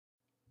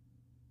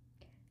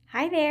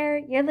Hi there,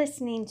 you're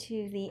listening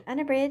to the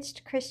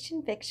Unabridged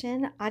Christian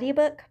Fiction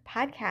audiobook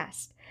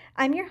podcast.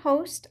 I'm your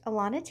host,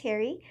 Alana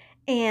Terry,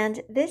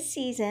 and this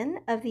season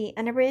of the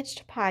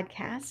Unabridged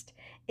podcast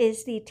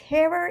is the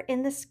Terror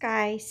in the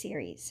Sky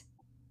series.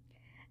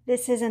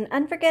 This is an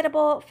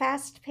unforgettable,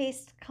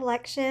 fast-paced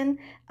collection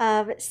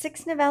of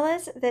 6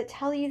 novellas that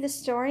tell you the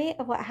story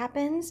of what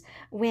happens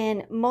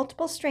when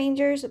multiple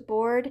strangers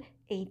board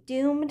a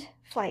doomed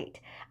flight.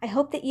 I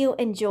hope that you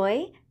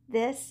enjoy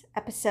this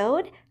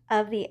episode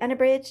of the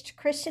Unabridged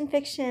Christian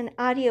Fiction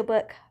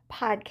audiobook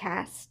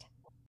podcast.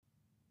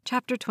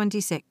 Chapter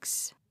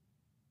 26.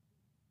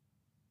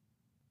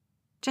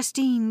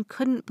 Justine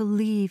couldn't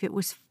believe it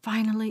was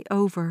finally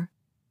over.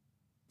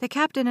 The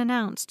captain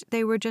announced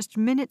they were just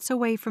minutes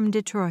away from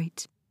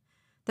Detroit.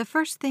 The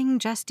first thing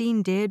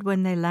Justine did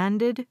when they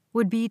landed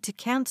would be to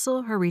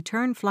cancel her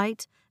return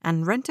flight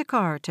and rent a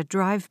car to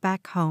drive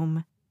back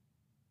home.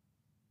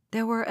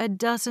 There were a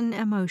dozen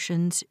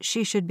emotions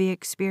she should be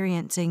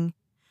experiencing: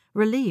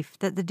 relief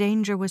that the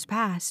danger was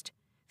past,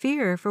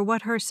 fear for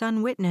what her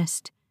son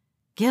witnessed,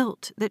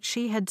 guilt that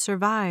she had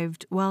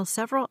survived while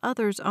several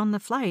others on the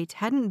flight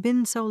hadn't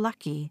been so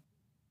lucky,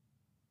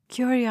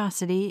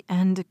 curiosity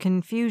and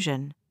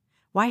confusion.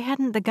 Why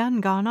hadn't the gun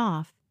gone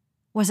off?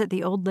 Was it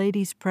the old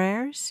lady's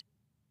prayers?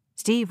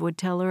 Steve would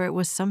tell her it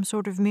was some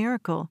sort of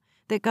miracle,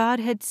 that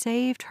God had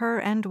saved her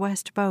and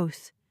West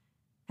both.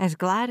 As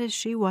glad as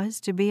she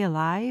was to be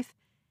alive,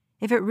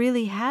 if it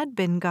really had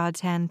been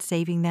God's hand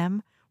saving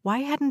them, why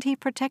hadn't he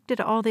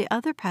protected all the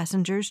other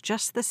passengers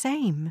just the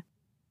same?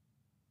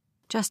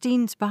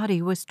 Justine's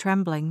body was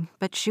trembling,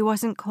 but she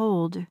wasn't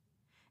cold.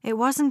 It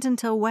wasn't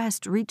until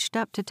West reached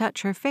up to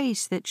touch her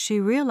face that she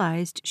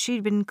realized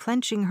she'd been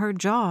clenching her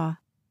jaw.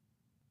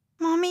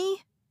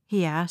 "Mommy?"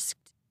 he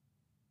asked.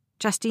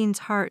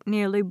 Justine's heart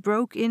nearly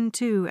broke in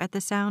two at the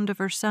sound of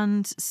her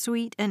son's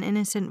sweet and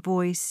innocent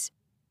voice.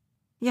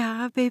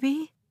 "Yeah,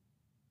 baby?"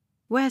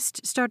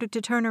 West started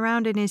to turn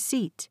around in his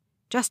seat.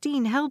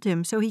 Justine held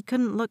him so he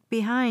couldn't look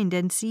behind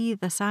and see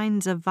the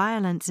signs of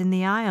violence in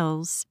the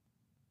aisles.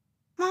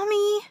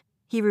 "Mommy,"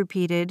 he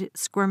repeated,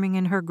 squirming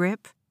in her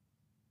grip.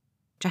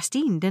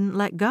 Justine didn't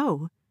let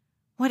go.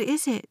 "What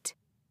is it?"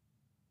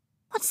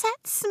 "What's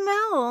that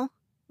smell?"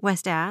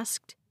 West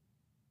asked.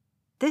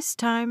 This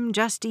time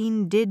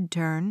Justine did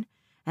turn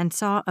and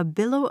saw a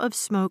billow of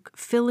smoke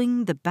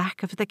filling the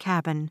back of the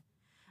cabin.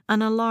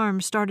 An alarm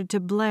started to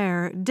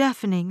blare,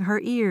 deafening her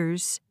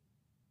ears.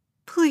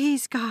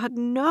 "Please, God,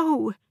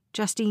 no,"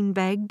 Justine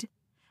begged,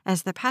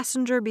 as the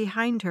passenger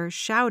behind her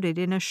shouted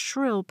in a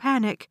shrill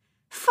panic,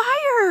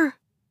 "Fire!"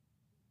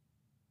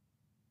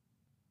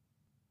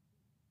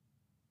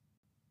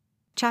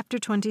 Chapter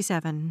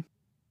 27.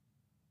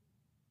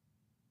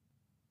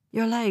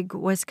 Your leg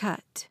was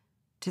cut.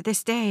 To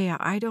this day,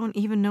 I don't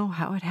even know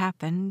how it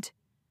happened.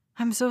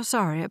 I'm so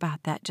sorry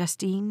about that,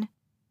 Justine.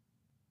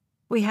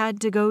 We had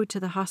to go to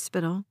the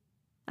hospital.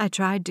 I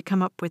tried to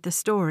come up with a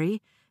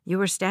story. You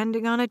were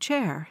standing on a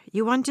chair.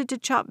 You wanted to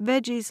chop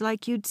veggies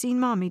like you'd seen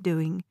Mommy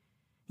doing.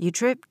 You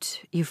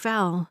tripped. You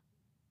fell.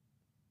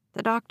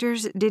 The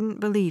doctors didn't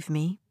believe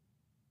me.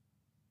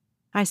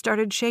 I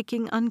started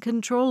shaking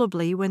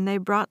uncontrollably when they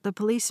brought the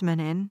policeman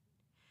in.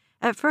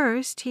 At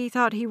first, he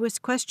thought he was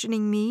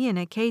questioning me in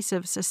a case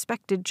of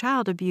suspected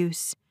child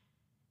abuse.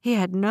 He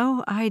had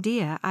no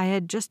idea I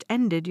had just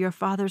ended your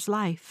father's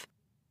life.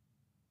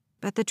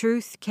 But the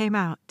truth came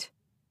out.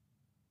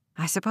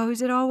 I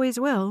suppose it always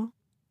will.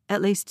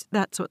 At least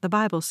that's what the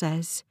Bible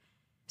says.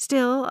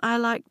 Still, I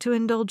like to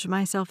indulge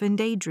myself in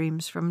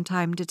daydreams from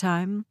time to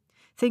time.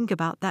 Think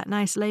about that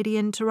nice lady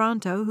in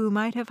Toronto who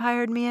might have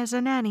hired me as a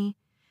nanny.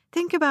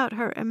 Think about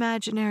her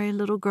imaginary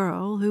little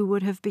girl who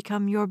would have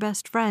become your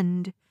best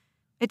friend.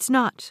 It's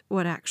not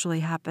what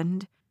actually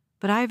happened,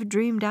 but I've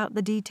dreamed out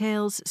the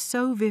details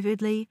so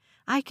vividly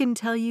I can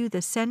tell you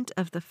the scent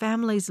of the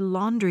family's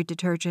laundry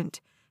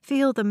detergent,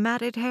 feel the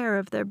matted hair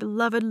of their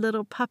beloved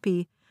little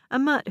puppy, a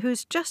mutt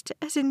who's just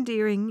as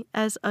endearing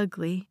as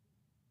ugly.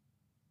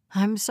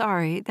 I'm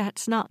sorry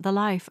that's not the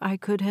life I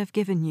could have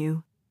given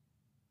you.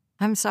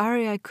 I'm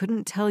sorry I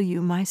couldn't tell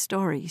you my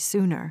story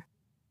sooner.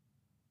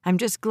 I'm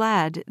just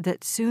glad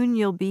that soon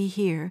you'll be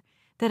here,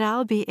 that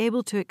I'll be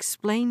able to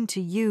explain to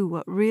you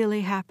what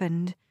really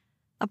happened,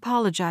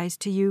 apologize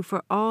to you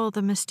for all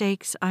the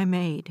mistakes I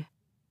made.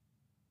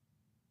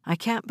 I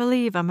can't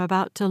believe I'm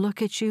about to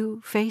look at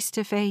you face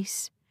to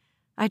face.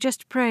 I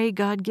just pray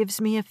God gives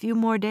me a few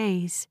more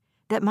days,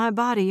 that my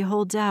body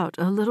holds out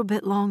a little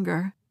bit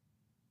longer.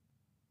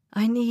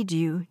 I need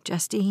you,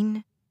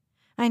 Justine.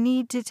 I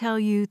need to tell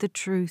you the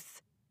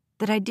truth,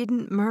 that I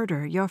didn't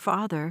murder your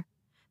father,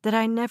 that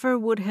I never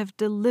would have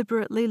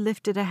deliberately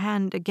lifted a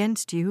hand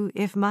against you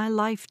if my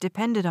life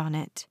depended on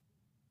it,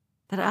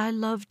 that I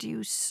loved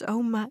you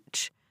so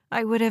much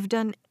I would have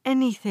done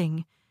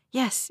anything,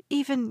 yes,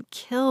 even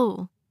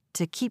kill,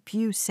 to keep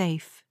you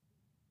safe.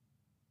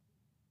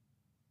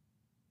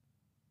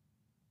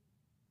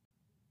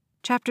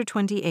 Chapter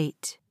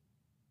 28.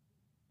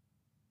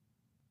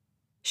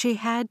 She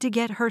had to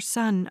get her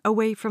son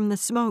away from the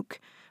smoke,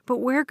 but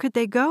where could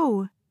they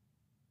go?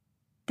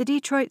 The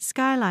Detroit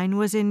skyline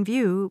was in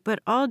view,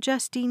 but all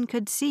Justine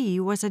could see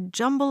was a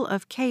jumble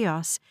of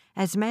chaos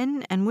as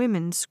men and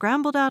women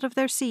scrambled out of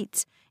their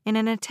seats in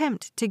an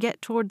attempt to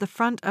get toward the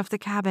front of the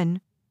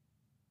cabin.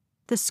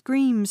 The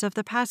screams of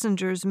the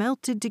passengers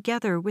melted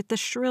together with the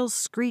shrill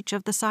screech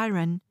of the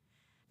siren.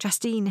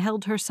 Justine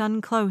held her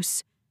son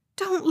close.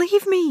 "Don't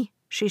leave me!"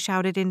 she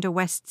shouted into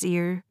West's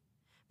ear.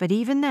 But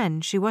even then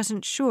she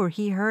wasn't sure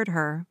he heard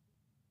her.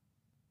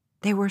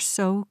 They were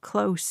so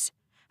close.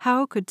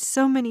 How could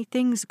so many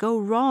things go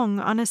wrong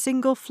on a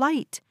single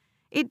flight?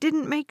 It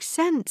didn't make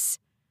sense.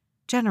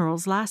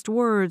 General's last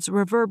words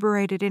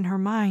reverberated in her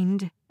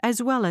mind,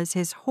 as well as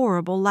his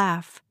horrible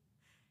laugh.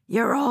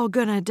 "You're all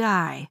gonna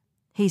die,"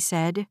 he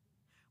said.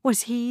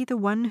 Was he the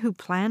one who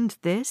planned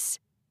this?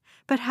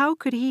 But how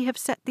could he have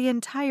set the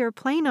entire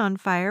plane on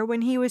fire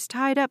when he was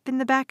tied up in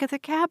the back of the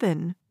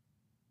cabin?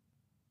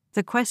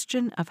 The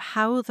question of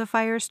how the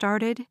fire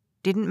started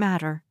didn't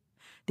matter.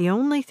 The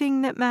only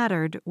thing that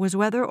mattered was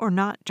whether or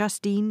not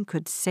Justine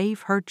could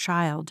save her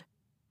child.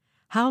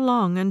 How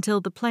long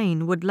until the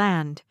plane would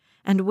land,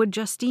 and would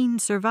Justine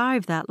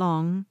survive that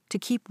long to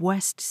keep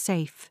West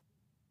safe?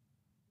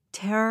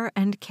 Terror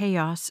and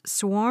chaos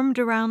swarmed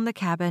around the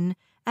cabin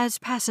as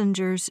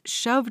passengers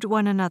shoved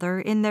one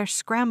another in their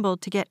scramble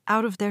to get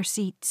out of their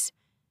seats.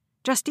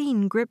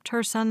 Justine gripped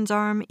her son's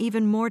arm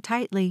even more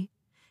tightly.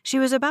 She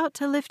was about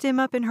to lift him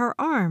up in her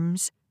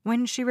arms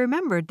when she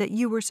remembered that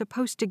you were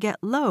supposed to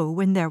get low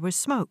when there was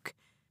smoke.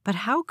 But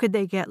how could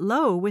they get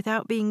low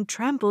without being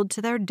trampled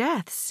to their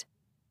deaths?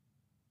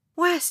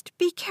 "West,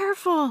 be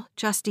careful!"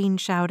 Justine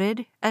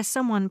shouted as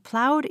someone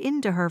plowed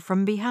into her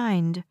from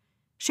behind.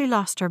 She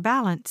lost her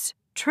balance,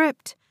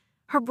 tripped.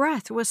 Her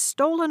breath was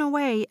stolen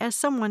away as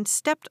someone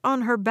stepped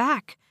on her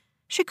back.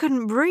 She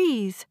couldn't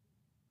breathe.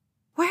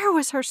 Where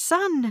was her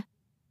son?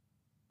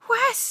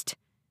 "West!"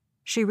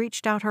 She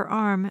reached out her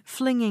arm,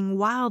 flinging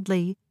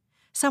wildly.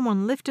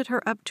 Someone lifted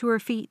her up to her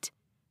feet.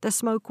 The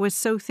smoke was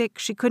so thick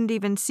she couldn't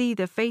even see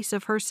the face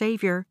of her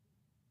savior.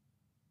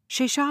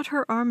 She shot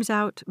her arms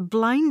out,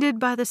 blinded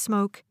by the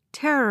smoke,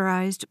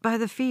 terrorized by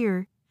the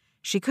fear.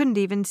 She couldn't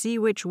even see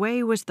which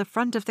way was the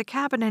front of the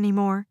cabin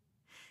anymore.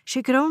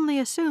 She could only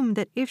assume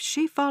that if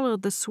she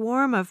followed the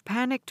swarm of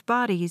panicked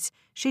bodies,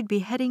 she'd be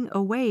heading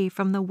away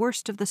from the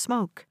worst of the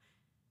smoke.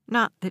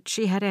 Not that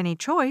she had any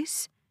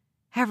choice.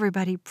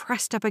 Everybody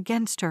pressed up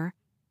against her.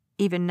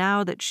 Even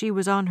now that she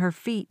was on her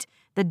feet,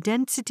 the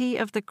density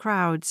of the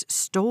crowds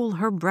stole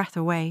her breath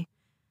away.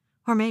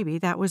 Or maybe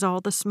that was all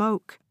the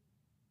smoke.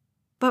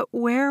 But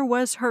where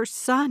was her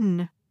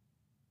son?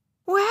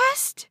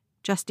 "West!"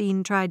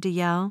 Justine tried to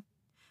yell,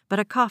 but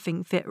a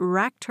coughing fit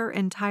racked her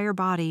entire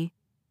body.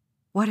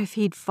 What if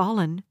he'd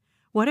fallen?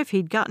 What if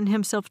he'd gotten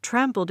himself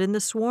trampled in the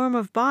swarm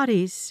of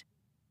bodies?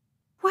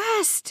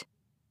 "West!"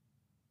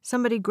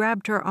 Somebody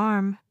grabbed her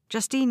arm.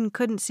 Justine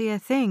couldn't see a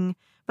thing,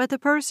 but the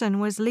person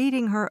was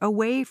leading her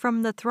away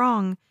from the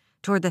throng,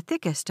 toward the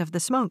thickest of the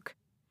smoke.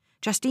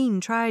 Justine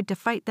tried to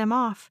fight them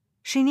off.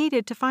 She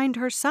needed to find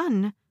her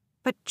son,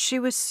 but she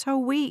was so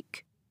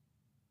weak.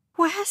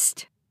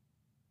 "West!"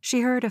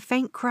 She heard a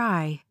faint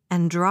cry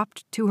and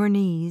dropped to her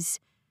knees.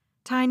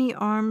 Tiny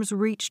arms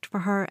reached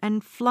for her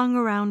and flung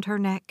around her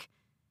neck.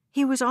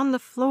 He was on the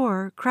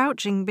floor,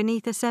 crouching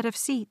beneath a set of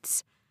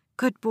seats.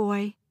 Good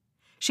boy.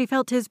 She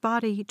felt his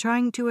body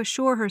trying to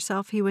assure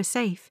herself he was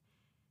safe,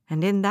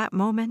 and in that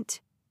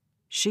moment,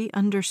 she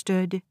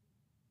understood.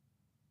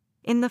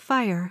 In the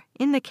fire,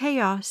 in the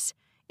chaos,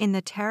 in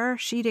the terror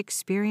she'd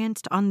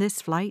experienced on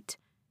this flight,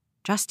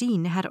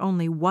 Justine had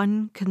only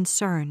one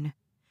concern: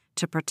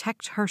 to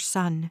protect her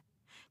son,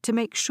 to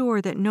make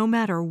sure that no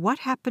matter what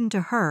happened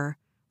to her,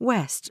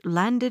 West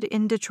landed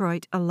in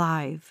Detroit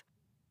alive.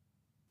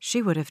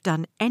 She would have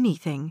done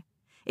anything.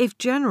 If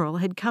General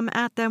had come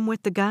at them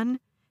with the gun,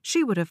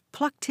 she would have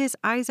plucked his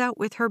eyes out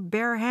with her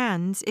bare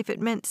hands if it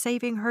meant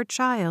saving her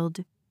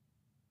child.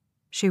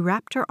 She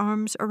wrapped her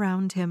arms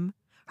around him,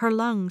 her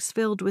lungs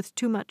filled with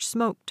too much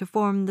smoke to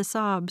form the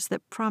sobs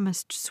that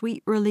promised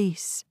sweet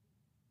release.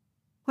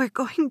 "We're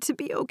going to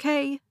be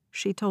okay,"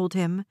 she told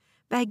him,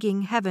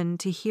 begging heaven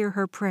to hear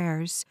her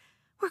prayers.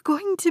 "We're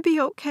going to be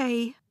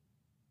okay."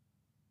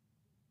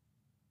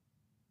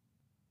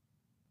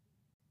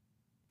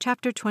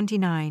 Chapter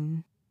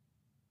 29.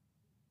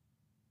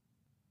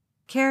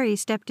 Carrie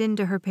stepped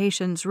into her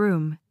patient's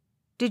room.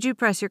 "Did you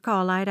press your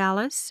call light,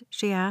 Alice?"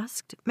 she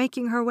asked,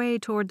 making her way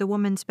toward the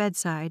woman's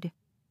bedside.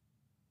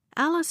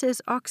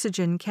 Alice's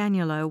oxygen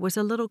cannula was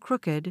a little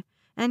crooked,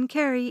 and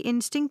Carrie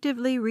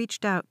instinctively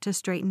reached out to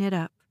straighten it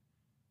up.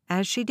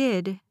 As she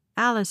did,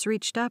 Alice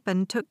reached up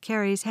and took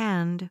Carrie's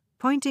hand,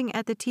 pointing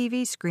at the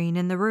TV screen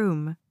in the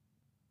room.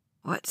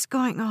 "What's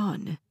going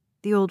on?"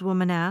 the old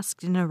woman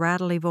asked in a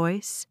rattly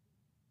voice.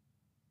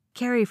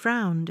 Carrie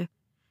frowned.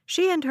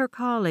 She and her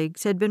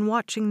colleagues had been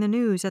watching the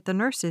news at the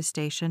nurses'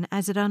 station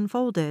as it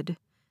unfolded.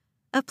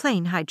 "A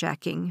plane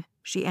hijacking,"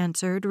 she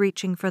answered,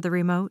 reaching for the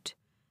remote.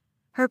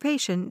 Her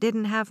patient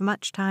didn't have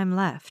much time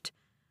left.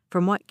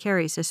 From what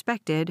Carrie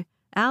suspected,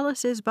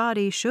 Alice's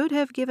body should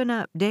have given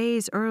up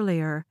days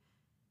earlier.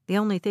 The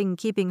only thing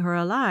keeping her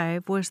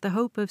alive was the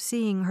hope of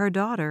seeing her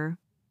daughter.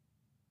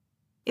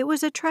 It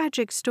was a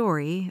tragic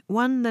story,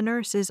 one the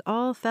nurses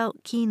all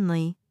felt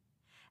keenly.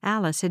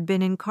 Alice had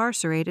been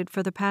incarcerated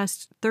for the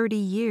past 30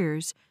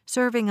 years,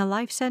 serving a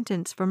life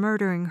sentence for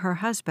murdering her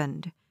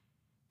husband.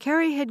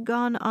 Carrie had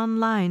gone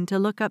online to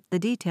look up the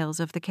details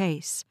of the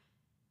case.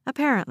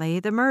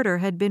 Apparently, the murder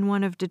had been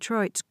one of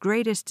Detroit's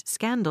greatest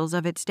scandals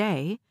of its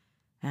day,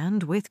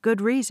 and with good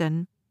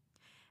reason.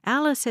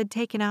 Alice had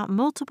taken out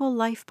multiple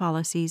life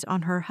policies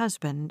on her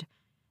husband,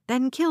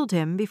 then killed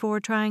him before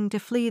trying to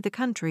flee the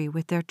country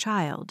with their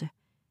child.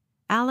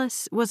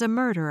 Alice was a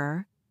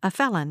murderer, a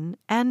felon,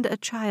 and a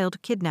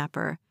child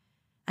kidnapper,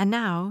 and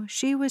now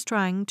she was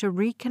trying to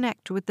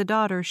reconnect with the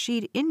daughter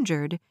she'd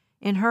injured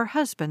in her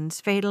husband's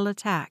fatal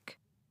attack.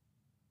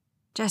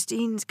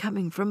 "Justine's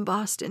coming from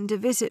Boston to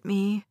visit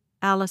me,"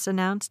 Alice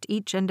announced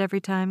each and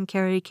every time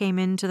Carrie came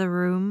into the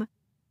room.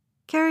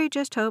 Carrie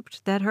just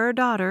hoped that her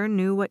daughter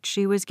knew what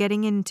she was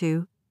getting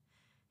into.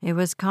 It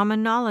was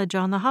common knowledge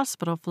on the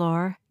hospital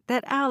floor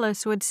that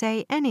Alice would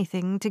say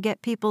anything to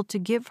get people to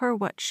give her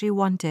what she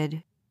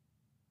wanted.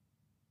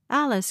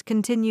 Alice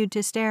continued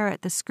to stare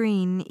at the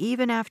screen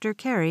even after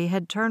Carrie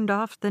had turned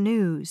off the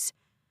news.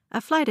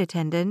 A flight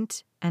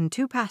attendant and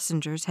 2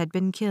 passengers had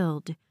been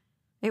killed.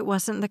 It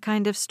wasn't the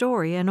kind of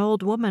story an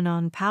old woman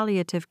on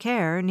palliative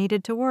care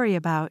needed to worry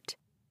about.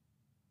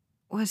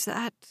 "Was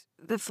that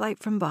the flight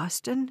from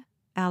Boston?"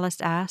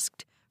 Alice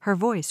asked, her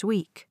voice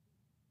weak.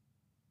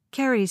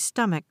 Carrie's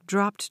stomach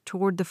dropped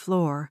toward the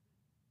floor.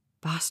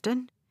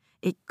 Boston?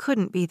 It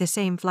couldn't be the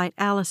same flight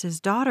Alice's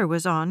daughter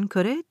was on,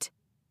 could it?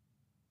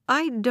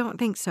 "I don't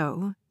think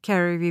so,"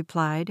 Carrie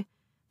replied,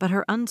 but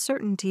her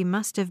uncertainty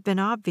must have been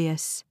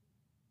obvious.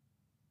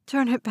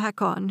 "Turn it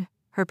back on,"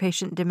 her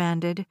patient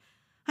demanded.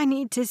 "I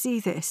need to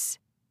see this."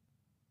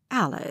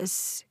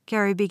 "Alice,"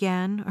 Carrie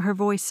began, her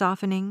voice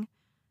softening,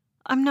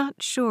 "I'm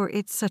not sure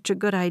it's such a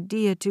good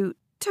idea to—"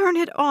 "Turn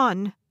it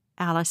on,"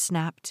 Alice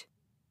snapped.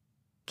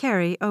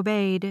 Carrie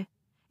obeyed,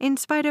 in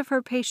spite of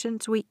her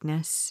patient's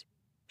weakness.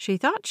 She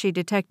thought she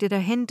detected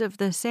a hint of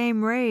the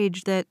same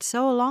rage that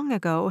so long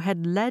ago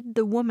had led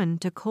the woman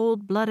to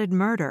cold-blooded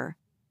murder.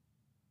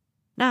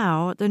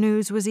 Now the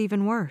news was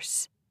even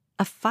worse.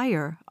 A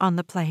fire on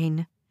the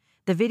plane.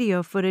 The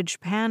video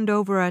footage panned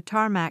over a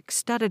tarmac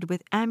studded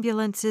with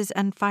ambulances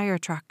and fire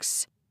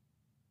trucks.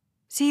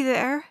 "See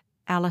there?"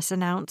 Alice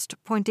announced,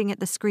 pointing at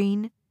the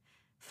screen.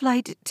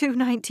 "Flight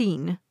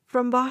 219,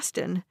 from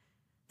Boston.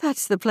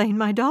 That's the plane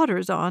my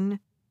daughter's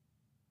on."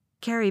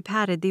 Carrie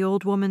patted the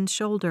old woman's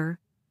shoulder.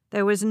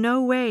 There was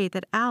no way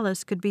that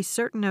Alice could be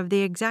certain of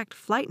the exact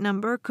flight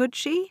number, could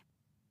she?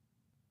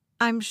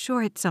 "I'm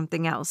sure it's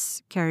something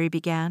else," Carrie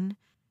began,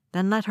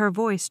 then let her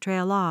voice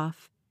trail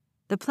off.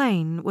 The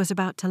plane was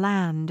about to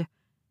land.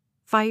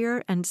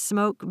 Fire and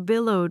smoke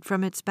billowed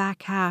from its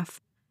back half.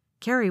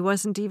 Carrie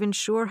wasn't even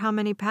sure how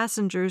many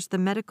passengers the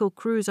medical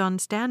crews on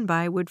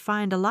standby would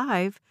find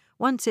alive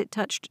once it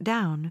touched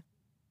down.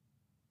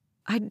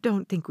 "I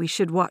don't think we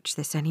should watch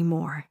this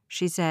anymore,"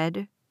 she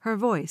said, her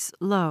voice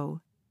low.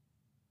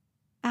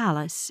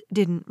 Alice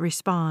didn't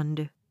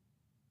respond.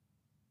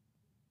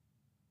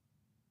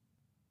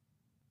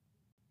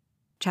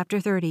 Chapter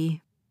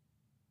 30.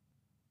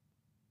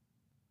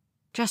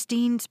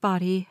 Justine's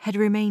body had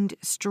remained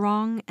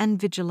strong and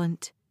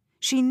vigilant.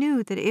 She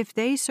knew that if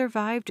they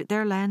survived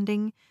their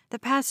landing, the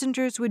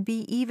passengers would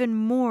be even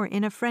more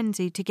in a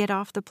frenzy to get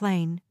off the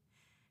plane.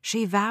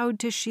 She vowed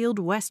to shield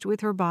West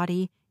with her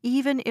body,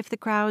 even if the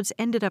crowds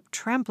ended up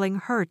trampling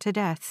her to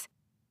death.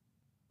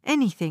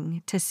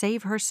 Anything to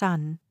save her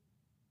son.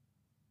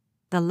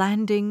 The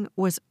landing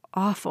was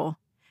awful.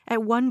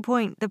 At one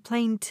point, the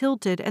plane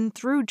tilted and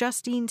threw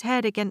Justine's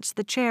head against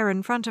the chair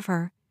in front of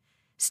her.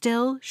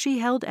 Still, she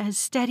held as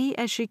steady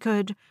as she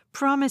could,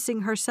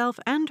 promising herself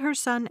and her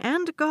son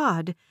and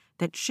God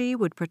that she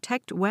would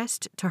protect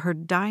West to her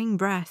dying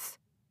breath.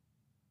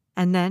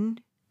 And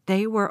then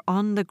they were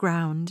on the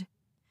ground.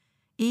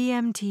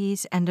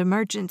 EMTs and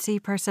emergency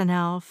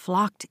personnel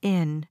flocked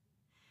in.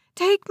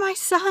 "Take my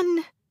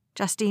son!"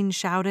 Justine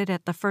shouted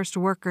at the first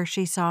worker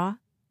she saw.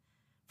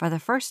 For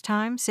the first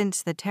time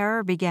since the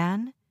terror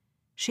began,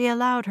 she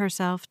allowed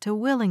herself to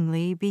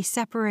willingly be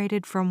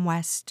separated from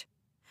West.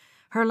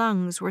 Her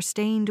lungs were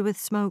stained with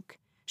smoke.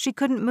 She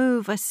couldn't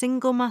move a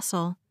single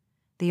muscle.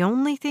 The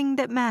only thing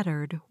that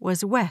mattered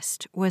was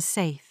West was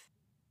safe.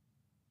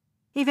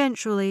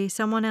 Eventually,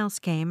 someone else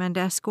came and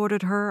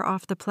escorted her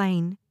off the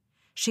plane.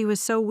 She was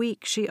so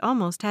weak she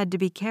almost had to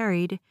be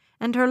carried,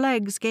 and her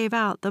legs gave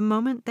out the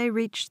moment they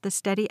reached the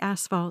steady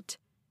asphalt.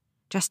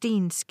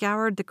 Justine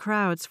scoured the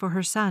crowds for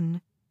her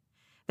son.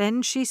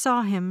 Then she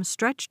saw him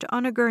stretched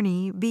on a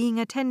gurney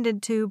being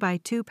attended to by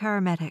 2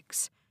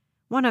 paramedics.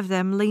 One of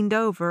them leaned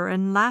over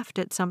and laughed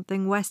at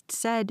something West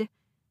said.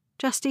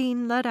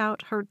 Justine let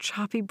out her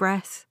choppy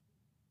breath.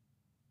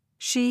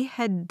 She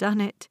had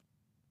done it.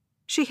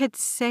 She had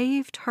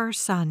saved her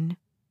son.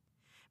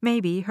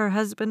 Maybe her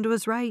husband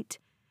was right.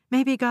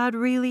 Maybe God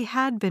really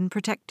had been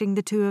protecting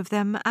the 2 of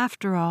them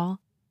after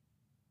all.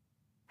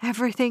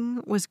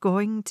 Everything was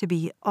going to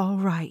be all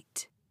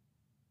right.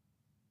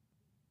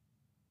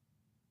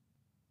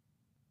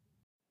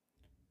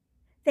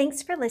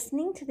 Thanks for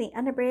listening to the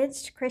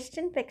Unabridged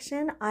Christian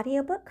Fiction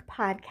audiobook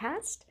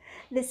podcast.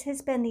 This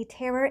has been the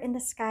Terror in the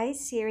Skies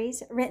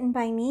series, written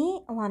by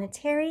me, Alana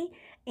Terry,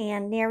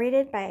 and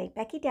narrated by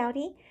Becky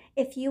Dowdy.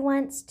 If you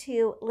want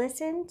to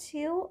listen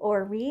to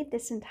or read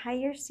this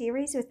entire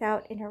series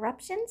without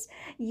interruptions,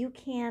 you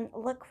can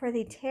look for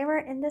the Terror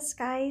in the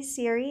Skies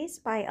series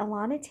by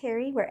Alana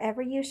Terry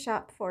wherever you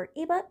shop for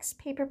ebooks,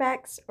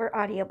 paperbacks, or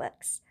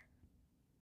audiobooks.